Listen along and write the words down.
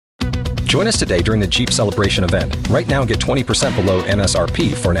Join us today during the Jeep Celebration event. Right now, get 20% below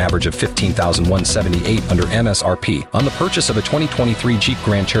MSRP for an average of $15,178 under MSRP on the purchase of a 2023 Jeep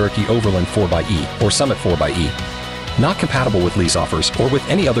Grand Cherokee Overland 4xE or Summit 4xE. Not compatible with lease offers or with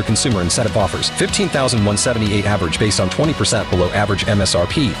any other consumer incentive offers. $15,178 average based on 20% below average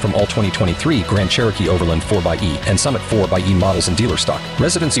MSRP from all 2023 Grand Cherokee Overland 4xE and Summit 4xE models in dealer stock.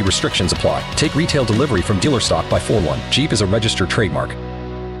 Residency restrictions apply. Take retail delivery from dealer stock by 4/1. Jeep is a registered trademark.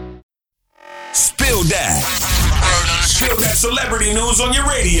 Spill that. Spill that celebrity news on your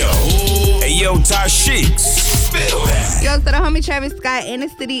radio. Hey, yo, Tashik. Spill that. Yo, so the homie Travis Scott and the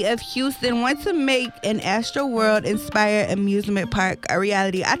city of Houston want to make an Astroworld-Inspired amusement park a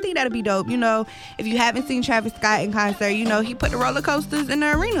reality. I think that'd be dope. You know, if you haven't seen Travis Scott in concert, you know, he put the roller coasters in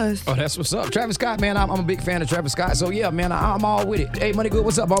the arenas. Oh, that's what's up. Travis Scott, man, I'm a big fan of Travis Scott. So, yeah, man, I'm all with it. Hey, Money Good,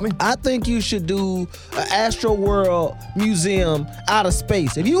 what's up, homie? I think you should do an Astroworld museum out of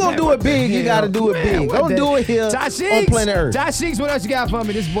space. If you gonna do it big, you gotta do it big. Don't do it here on planet Earth. Tashik, what else you got for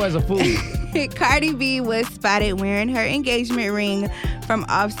me? This boy's a fool. Cardi B was spotted wearing her engagement ring from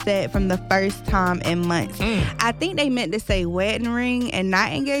Offset from the first time in months. I think they meant to say wedding ring and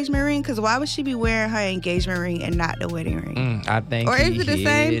not engagement ring, because why would she be wearing her engagement ring and not the wedding ring? I think or is it the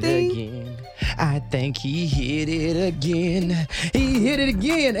same thing? Again. I think he hit it again. He hit it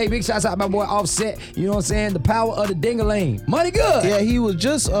again. Hey, big shouts out my boy Offset. You know what I'm saying? The power of the ding-a-ling. Money Good. Yeah, he was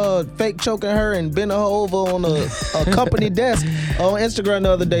just fake choking her and bending her over on a company desk on Instagram the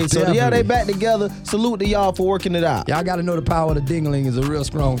other day. So, yeah, they back together. Salute to y'all for working it out. Y'all got to know the power of the ding-a-ling is a real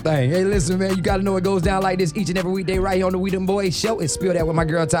strong thing. Hey, listen, man, you got to know it goes down like this each and every weekday right here on the We Them Boys show. It's Spill That with my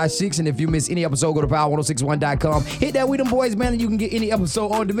girl Tashik. And if you miss any episode, go to power1061.com. Hit that We Them Boys, man, and you can get any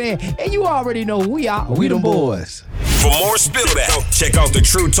episode on demand. And you already know who we are. We Them Boys. For more Spill That, check out the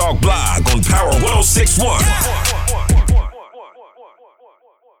True Talk blog on Power 1061.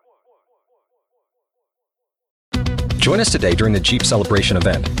 Join us today during the Jeep Celebration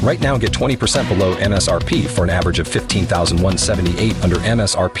event. Right now, get 20% below MSRP for an average of $15,178 under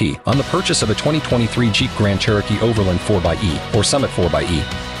MSRP on the purchase of a 2023 Jeep Grand Cherokee Overland 4xE or Summit 4xE.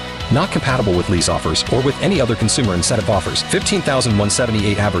 Not compatible with lease offers or with any other consumer incentive offers.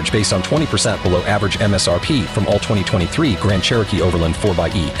 $15,178 average based on 20% below average MSRP from all 2023 Grand Cherokee Overland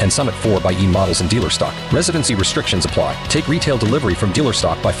 4xE and Summit 4xE models in dealer stock. Residency restrictions apply. Take retail delivery from dealer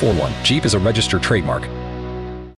stock by 4/1. Jeep is a registered trademark.